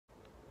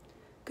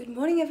Good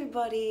morning,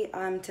 everybody.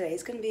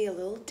 Today's gonna be a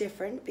little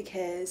different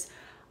because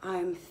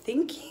I'm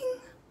thinking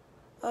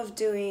of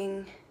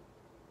doing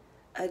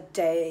a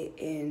day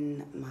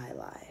in my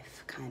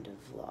life kind of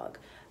vlog.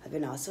 I've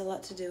been asked a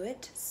lot to do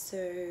it,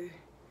 so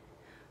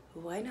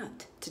why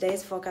not? Today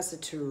is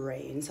forecasted to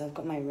rain, so I've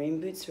got my rain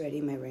boots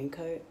ready, my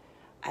raincoat.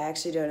 I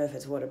actually don't know if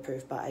it's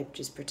waterproof, but I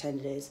just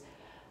pretend it is.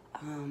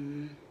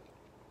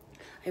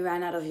 I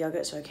ran out of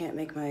yogurt, so I can't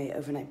make my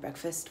overnight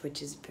breakfast,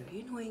 which is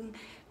very annoying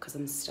because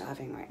I'm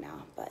starving right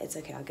now. But it's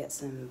okay, I'll get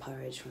some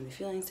porridge from the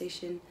fueling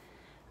station.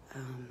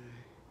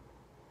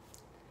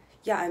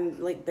 Yeah,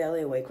 I'm like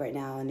barely awake right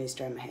now. I need to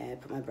straighten my hair,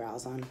 put my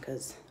brows on,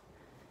 because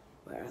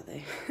where are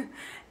they?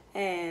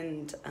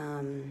 And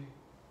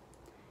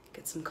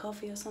get some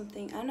coffee or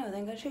something. I don't know,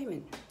 then go to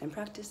treatment, then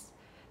practice,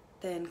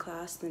 then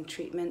class, then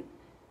treatment,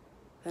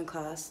 then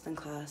class,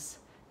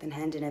 then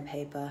hand in a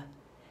paper.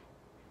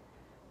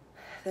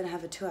 Then I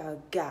have a 2-hour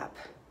gap,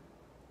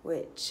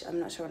 which I'm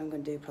not sure what I'm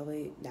going to do,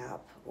 probably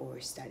nap or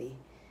study.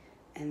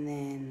 And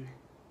then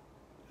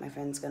my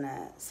friend's going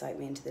to cite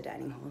me into the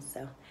dining hall,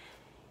 so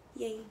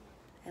yay.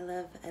 I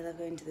love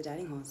going to the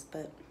dining halls,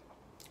 but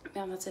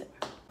yeah, that's it.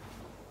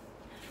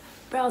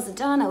 Brows are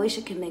done. I wish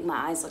I could make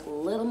my eyes look a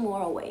little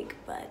more awake,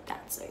 but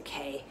that's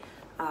okay.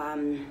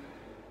 Yeah,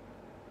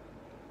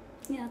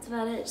 that's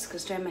about it. Just gonna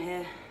straighten my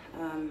hair,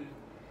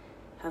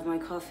 have my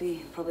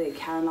coffee, probably a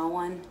caramel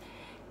one,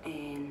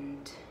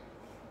 and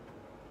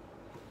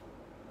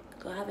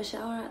go have a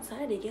shower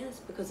outside, I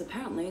guess, because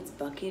apparently it's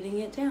bucketing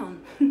it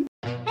down.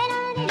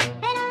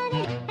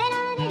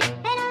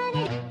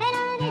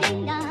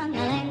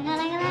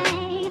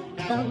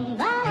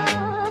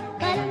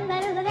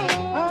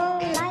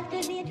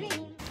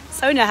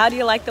 So now, how do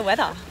you like the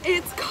weather?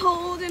 It's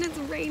cold and it's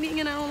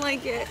raining and I don't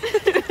like it.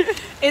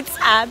 It's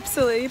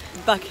absolutely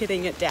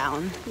bucketing it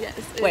down. Yes.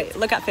 Wait,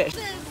 look at fish.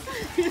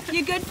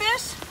 You good,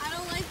 fish? I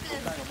don't like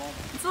this.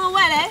 It's a little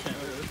wet, eh? It's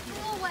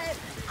a little wet.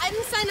 I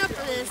didn't sign up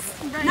for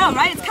this. Right? No,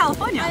 right? It's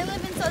California. I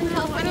live in Southern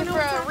California for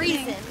a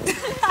reason.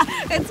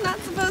 It's not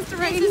supposed to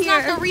rain here. This is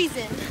here. not the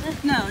reason.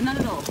 No, not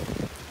at all.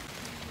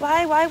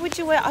 Why would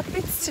you wear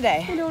upbits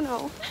today? I don't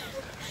know.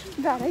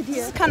 Bad idea.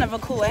 This is kind of a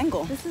cool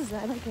angle.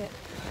 I like it.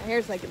 My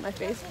hair's like in my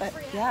face, but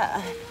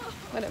yeah.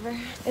 Whatever.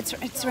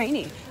 It's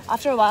rainy.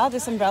 After a while,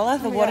 this umbrella,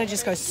 the water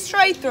just goes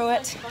straight through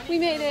it. We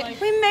made it.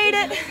 We made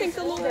it. Thank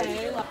the Lord.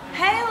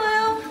 Hey,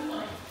 Lou.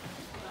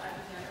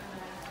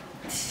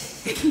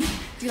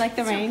 Do you like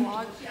the rain? No.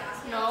 I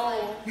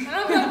don't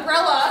have an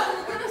umbrella.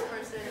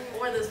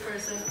 This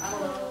person. I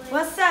don't know.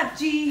 What's up,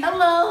 G?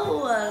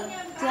 Hello.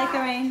 Do you like the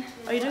rain?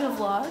 Are you doing a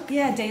vlog?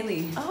 Yeah,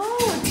 daily.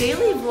 Oh,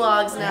 daily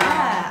vlogs now.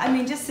 Yeah, I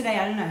mean, just today,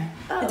 I don't know.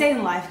 Oh. A day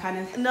in life, kind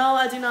of. No,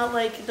 I do not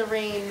like the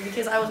rain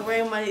because I was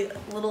wearing my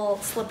little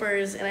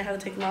slippers and I had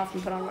to take them off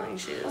and put on running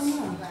shoes.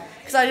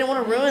 Because I didn't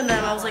want to ruin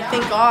them. I was like,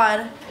 thank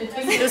God.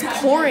 It was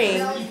pouring.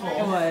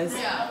 It was.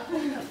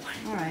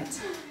 All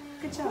right.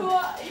 Good job.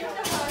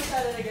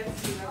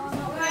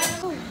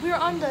 Oh, we're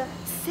on the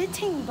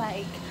sitting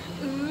bike.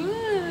 Ooh.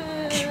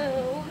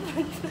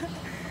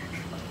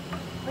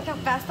 Look how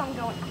fast I'm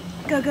going.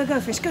 Go,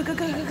 fish. Go.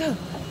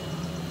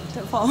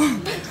 Don't fall.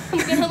 I'm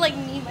gonna like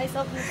knee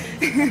myself in the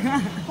face.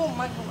 Oh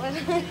my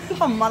God.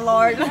 Oh my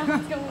Lord.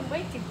 I'm going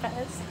way too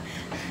fast.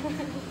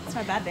 It's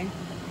my bad thing.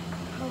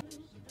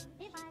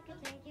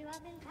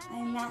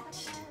 I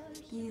matched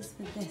these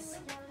with this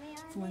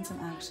for once I'm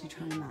actually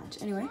trying to match.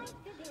 Anyway,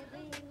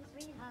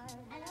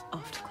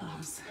 off to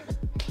class.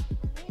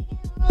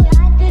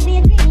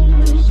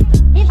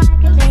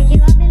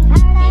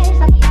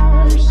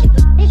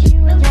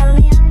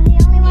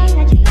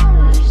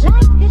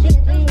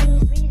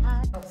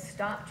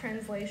 Stop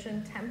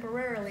translation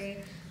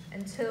temporarily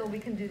until we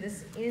can do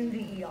this in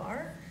the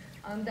ER.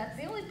 That's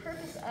the only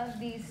purpose of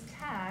these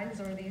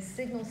tags or these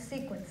signal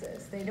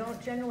sequences. They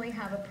don't generally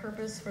have a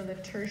purpose for the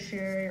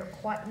tertiary or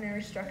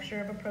quaternary structure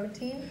of a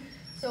protein.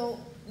 So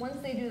once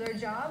they do their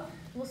job,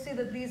 we'll see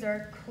that these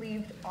are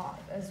cleaved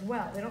off as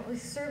well. They don't really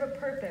serve a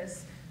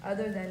purpose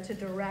other than to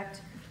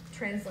direct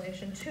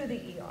translation to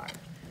the ER.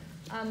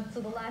 So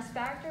the last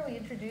factor we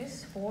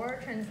introduced for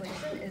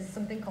translation is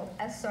something called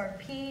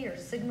SRP, or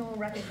signal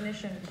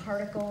recognition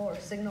particle or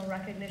signal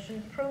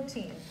recognition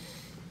protein.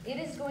 It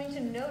is going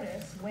to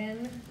notice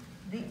when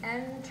the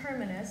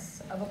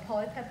N-terminus of a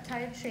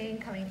polypeptide chain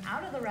coming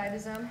out of the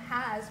ribosome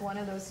has one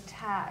of those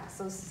tags,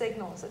 those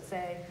signals that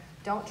say,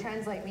 don't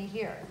translate me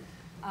here.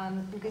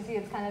 You can see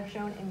it's kind of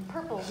shown in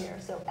purple here.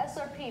 So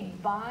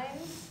SRP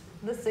binds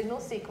the signal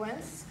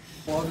sequence.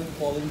 Water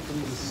falling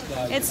from the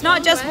sky. It's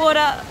not just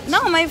water.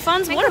 No, my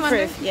phone's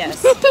waterproof.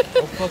 Yes.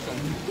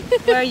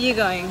 Where are you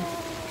going?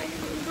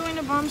 I'm going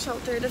to bomb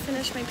shelter to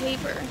finish my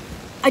paper.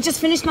 I just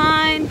finished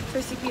mine. For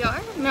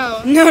CPR?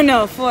 No.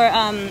 No, for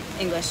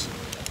English.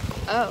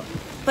 Oh.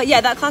 But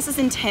yeah, that class is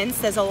intense.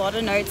 There's a lot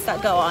of notes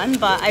that go on,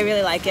 but I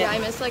really like it. Yeah, I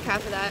missed like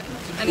half of that.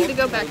 I need to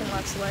go back and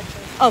watch the lecture.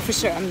 Oh, for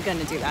sure. I'm going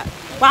to do that.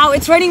 Wow,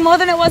 it's raining more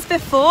than it was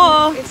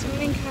before. It's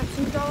raining cats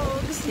and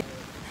dogs.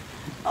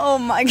 Oh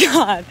my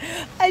God.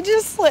 I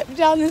just slipped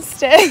down the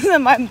stairs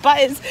and my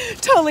butt is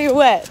totally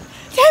wet.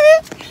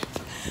 Damn it.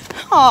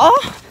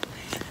 Oh,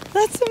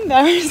 that's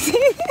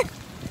embarrassing.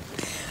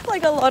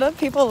 Like a lot of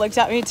people looked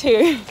at me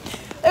too.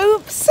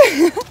 Oops.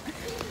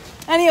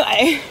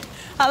 Anyway,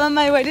 I'm on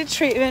my way to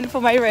treatment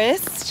for my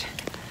wrist.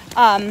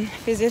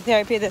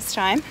 Physiotherapy this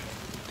time.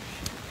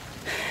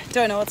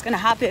 Don't know what's gonna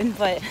happen,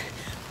 or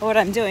what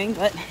I'm doing,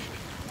 but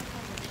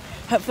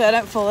hopefully I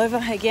don't fall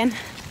over again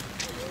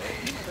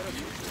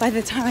by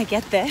the time I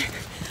get there.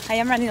 I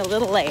am running a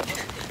little late,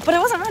 but I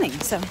wasn't running,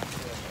 so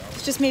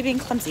it's just me being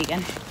clumsy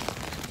again.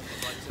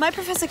 My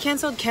professor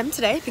cancelled chem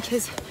today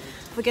because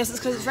I guess it's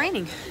because it's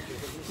raining.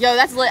 Yo,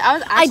 that's lit.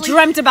 I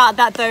dreamt about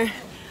that though.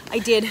 I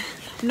did.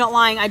 I'm not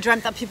lying. I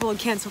dreamt that people would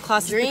cancel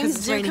classes because dreams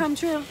it's do raining. come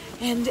true.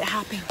 And it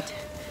happened.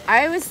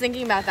 I was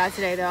thinking about that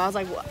today though. I was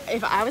like,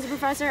 if I was a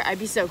professor, I'd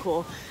be so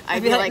cool.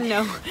 I'd be like,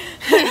 no.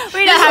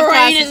 We don't have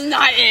rain classes. is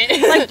not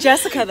it. Like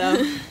Jessica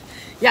though.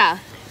 Yeah.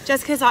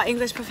 Jessica's our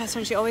English professor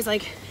and she always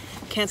like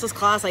cancels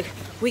class. Like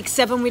week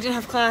 7 we didn't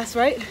have class,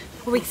 right?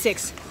 Or week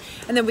 6.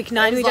 And then week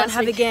 9 we don't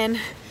have again.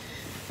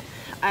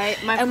 My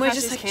and we're professor's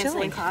just like canceling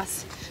chilling.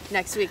 class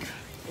next week.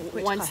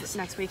 Which class?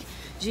 Next week.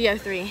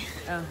 GO3.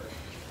 Oh.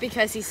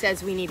 Because he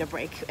says we need a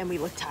break and we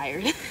look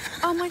tired.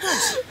 Oh my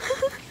gosh.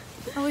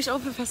 I wish all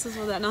professors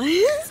were that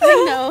nice.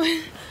 I know.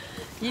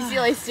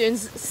 UCLA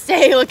students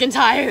stay looking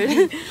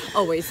tired.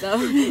 Always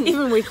though.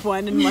 Even week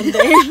 1 and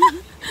Monday.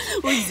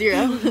 Week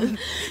 0.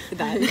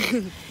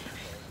 That.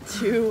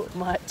 Too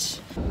much.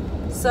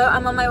 So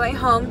I'm on my way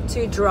home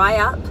to dry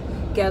up,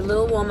 get a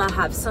little warmer,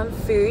 have some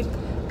food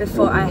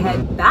before I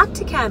head back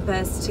to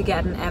campus to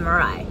get an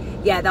MRI.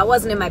 Yeah, that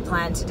wasn't in my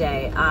plan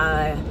today.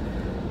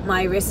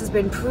 My wrist has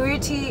been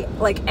pretty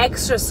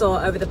extra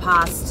sore over the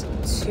past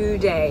 2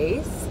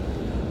 days.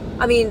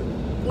 I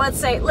mean, let's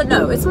say,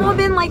 no, it's more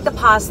been like the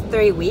past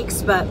 3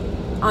 weeks, but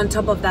on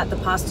top of that, the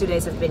past 2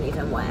 days have been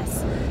even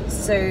worse.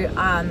 So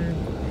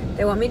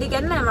they want me to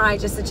get an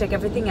MRI just to check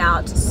everything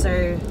out.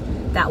 So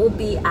that will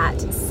be at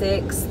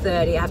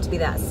 6:30. I have to be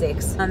there at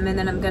 6. And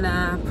then I'm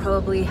gonna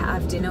probably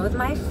have dinner with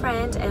my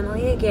friend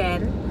Emily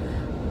again,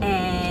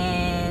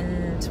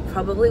 and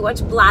probably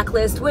watch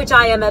Blacklist, which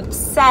I am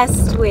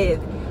obsessed with.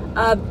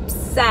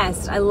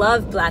 Obsessed. I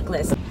love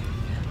Blacklist.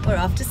 We're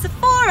off to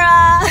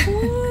Sephora.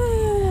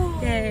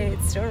 Yay!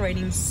 It's still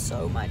raining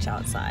so much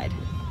outside.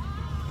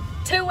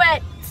 Too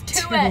wet. It's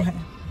too wet.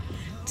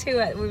 Too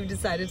wet. We've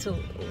decided to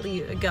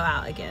go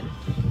out again.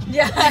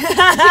 Yeah.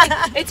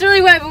 It's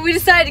really wet, but we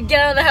decided to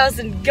get out of the house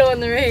and go in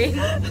the rain.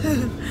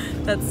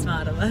 That's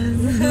smart of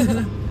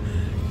us.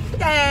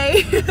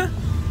 Yay!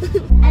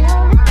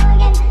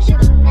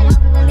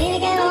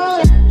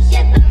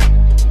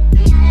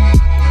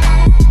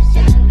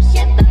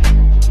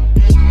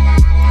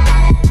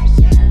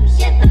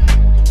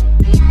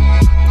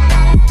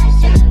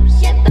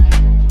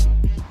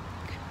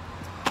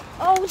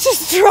 Oh,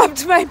 just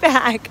dropped my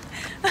bag.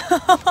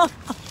 I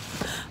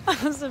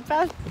was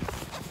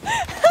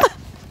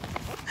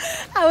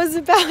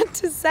about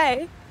to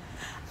say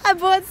I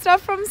bought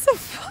stuff from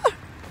Sephora.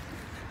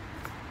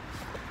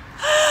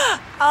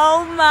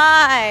 Oh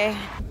my.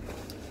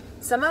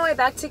 So on my way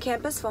back to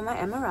campus for my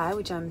MRI,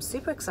 which I'm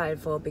super excited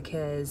for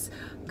because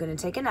I'm gonna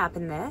take a nap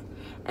in there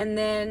and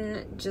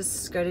then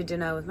just go to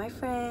dinner with my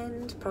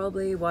friend,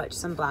 probably watch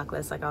some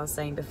Blacklist like I was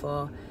saying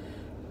before,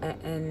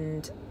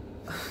 and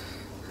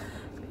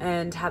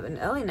have an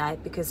early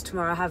night because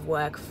tomorrow I have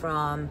work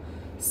from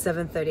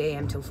 7:30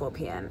 a.m. till 4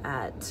 p.m.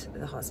 at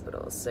the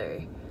hospital.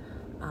 So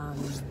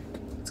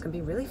it's gonna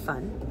be really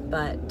fun,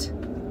 but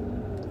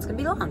it's gonna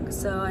be long,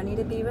 so I need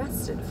to be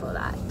rested for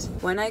that.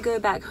 When I go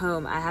back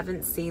home, I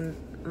haven't seen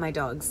my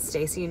dogs,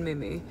 Stacy and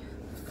Mumu,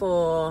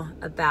 for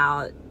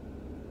about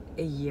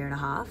a year and a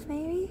half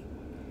maybe,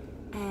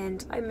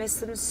 and I miss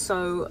them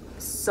so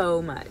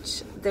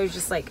much. They're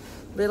just like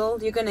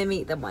little, you're gonna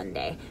meet them one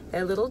day.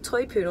 They're little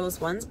toy poodles.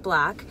 One's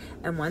black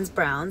and one's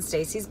brown.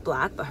 Stacy's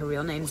black, but her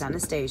real name's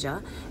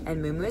Anastasia,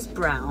 and Mumu is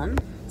brown.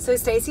 So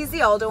Stacy's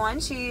the older one.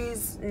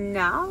 She's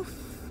now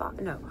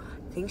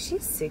I think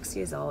she's 6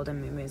 years old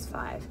and Mumu is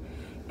 5.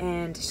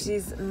 And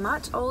she's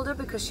much older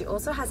because she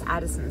also has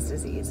Addison's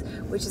disease,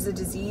 which is a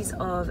disease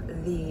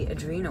of the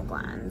adrenal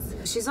glands.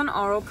 She's on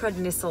oral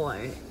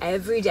prednisolone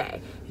every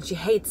day and she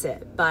hates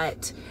it,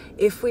 but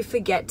if we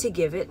forget to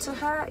give it to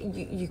her,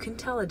 you can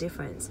tell a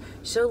difference.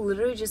 She'll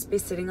literally just be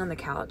sitting on the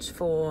couch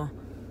for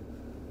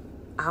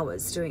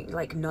hours doing,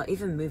 not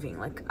even moving.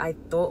 I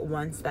thought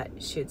once that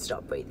she'd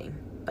stop breathing,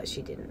 but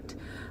she didn't.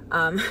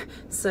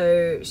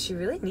 So she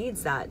really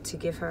needs that to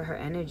give her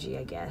energy,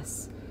 I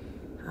guess.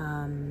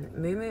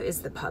 Mumu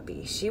is the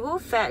puppy. She will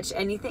fetch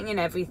anything and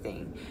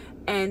everything,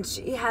 and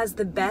she has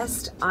the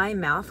best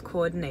eye-mouth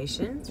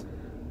coordination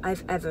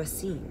I've ever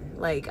seen.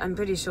 I'm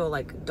pretty sure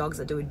dogs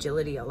that do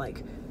agility are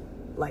like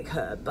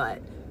her,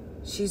 but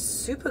she's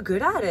super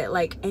good at it.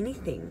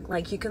 Anything,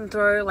 you can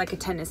throw a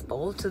tennis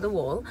ball to the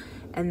wall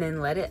and then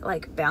let it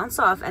bounce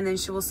off, and then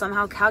she will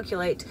somehow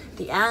calculate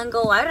the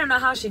angle, I don't know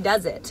how she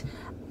does it,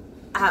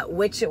 at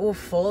which it will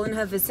fall in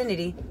her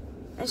vicinity,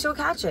 and she'll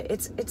catch it.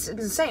 It's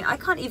insane. I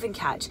can't even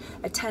catch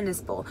a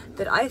tennis ball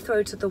that I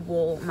throw to the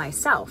wall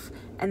myself,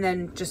 And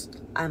then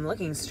just, I'm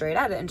looking straight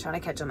at it and trying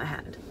to catch on my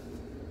hand.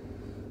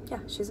 Yeah,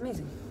 she's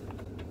amazing.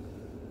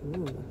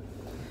 Ooh.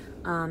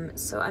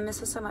 So I miss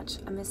her so much.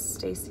 I miss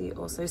Stacy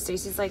also.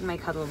 Stacy's like my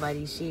cuddle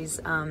buddy. She's,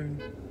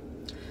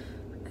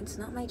 it's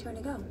not my turn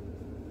to go.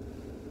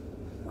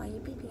 Why are you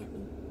beeping at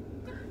me?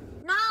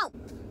 No!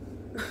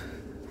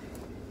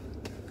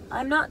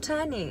 I'm not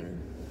turning.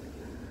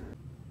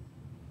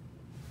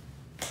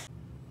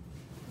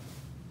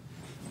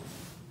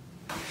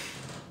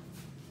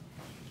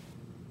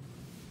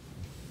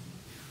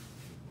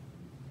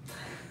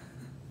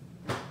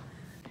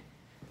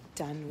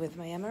 Done with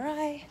my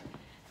MRI.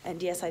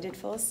 And yes, I did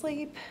fall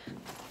asleep.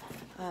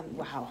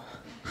 Wow.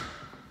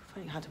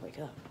 Finding it hard to wake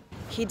up.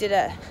 He did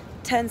a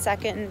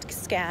 10-second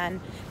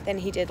scan. Then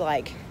he did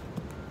like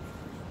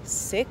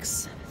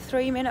 6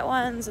 3-minute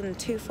ones and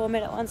 2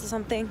 4-minute ones or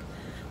something.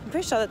 I'm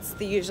pretty sure that's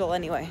the usual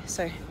anyway,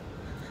 so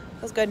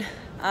that was good.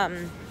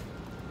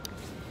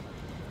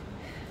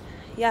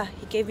 Yeah,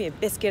 he gave me a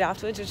biscuit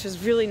afterwards, which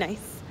was really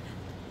nice.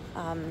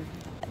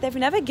 They've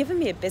never given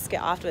me a biscuit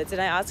afterwards, and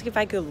I asked if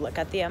I could look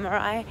at the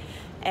MRI,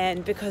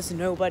 and because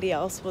nobody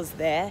else was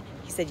there,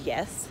 he said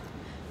yes.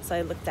 So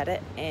I looked at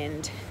it,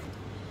 and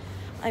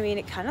I mean,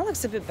 it kind of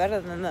looks a bit better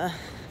than the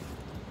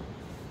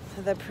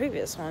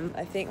previous one.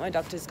 I think my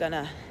doctor's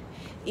gonna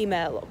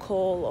email or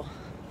call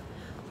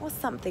or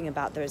something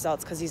about the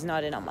results because he's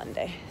not in on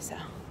Monday. So,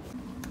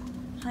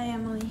 hi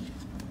Emily.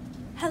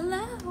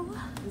 Hello.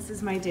 This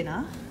is my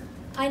dinner.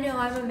 I know,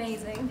 I'm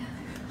amazing.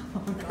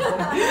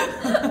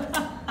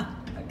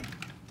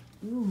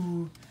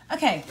 Ooh.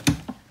 Okay.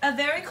 A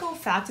very cool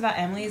fact about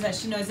Emily is that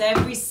she knows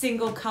every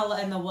single color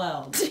in the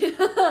world.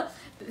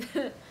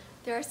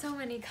 There are so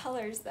many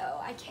colors, though.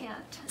 I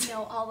can't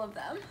know all of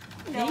them.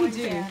 No, you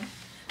do. Can.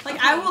 Like,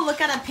 okay. I will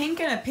look at a pink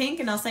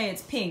and I'll say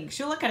it's pink.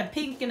 She'll look at a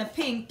pink and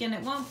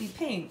it won't be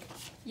pink.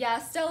 Yeah,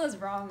 Stella's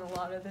wrong a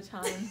lot of the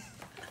time.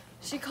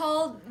 She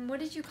called, what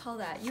did you call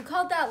that? You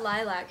called that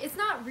lilac. It's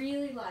not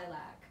really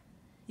lilac.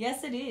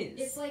 Yes, it is.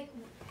 It's like,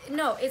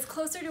 no, it's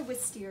closer to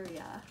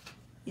wisteria.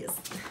 Yes,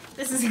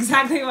 this is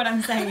exactly what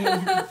I'm saying.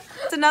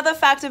 It's another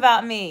fact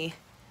about me.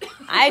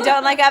 I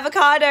don't like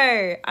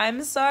avocado.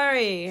 I'm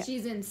sorry.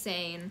 She's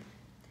insane.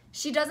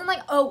 She doesn't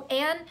like, oh,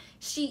 and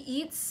she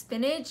eats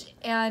spinach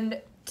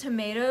and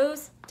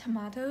tomatoes.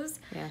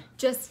 Yeah.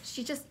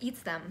 She just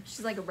eats them.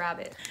 She's like a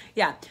rabbit.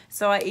 Yeah,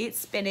 so I eat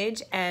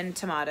spinach and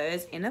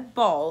tomatoes in a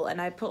bowl, and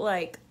I put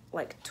like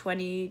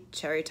 20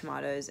 cherry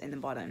tomatoes in the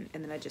bottom,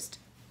 and then I just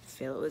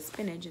fill it with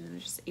spinach, and then I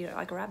just eat it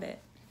like a rabbit.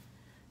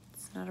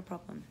 It's not a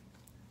problem.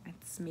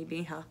 It's me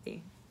being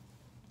healthy.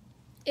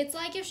 It's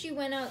like if she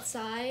went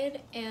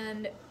outside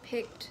and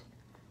picked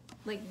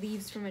like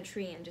leaves from a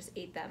tree and just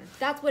ate them.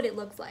 That's what it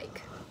looks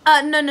like.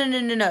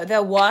 No.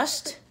 They're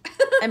washed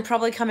and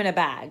probably come in a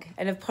bag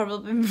and have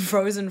probably been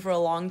frozen for a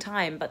long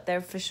time, but they're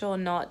for sure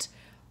not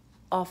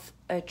off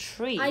a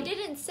tree. I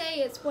didn't say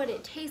it's what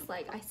it tastes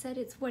like. I said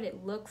it's what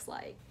it looks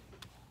like.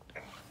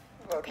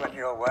 Look like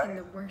your way. In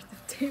the worth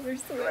of Taylor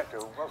Swift. Director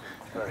wasn't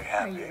very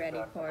happy. Are you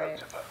ready for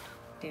it?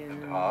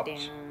 And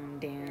Hobbs,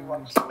 he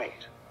wants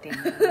meat.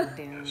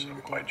 Yes,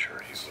 I'm quite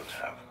sure he would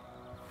have.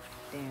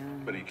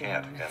 But he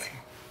can't, can he?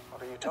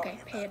 What are you talking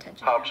about? Pay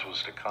attention. Hobbs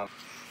was to come.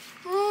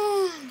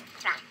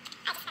 What's wrong?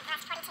 I just spent the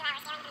last 42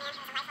 hours dealing with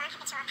a man who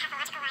was a lifelong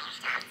habitual pathological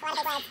liar. One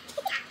big word.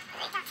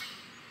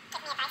 Give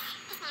me advice.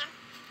 This man,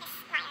 this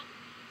liar,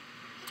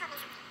 he told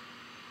me something.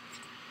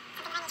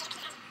 Something I need you to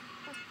please understand.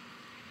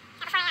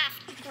 Now before I ask,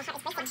 my heart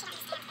is racing. She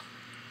understands this.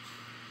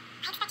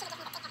 I expect you to give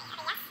me the dignity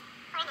of a yes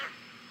or a no. Do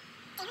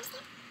you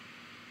understand?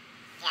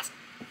 Yes.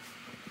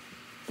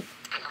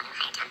 I'm the one who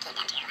hired Tom came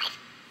down to your life.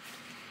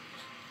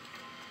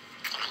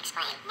 Can I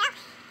explain? No.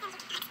 No,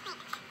 you cannot explain.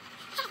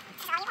 This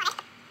is all you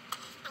wanted.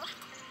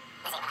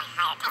 Lizzie, when I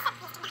hired Tom... I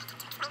said please do not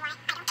attempt to explain why.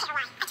 I don't care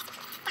why. I just...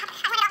 Stop.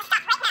 I want it all to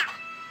stop right now.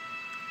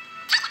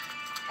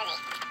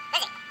 Lizzie.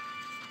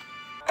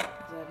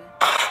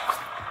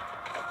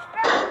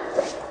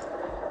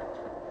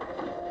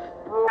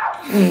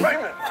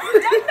 Raymond!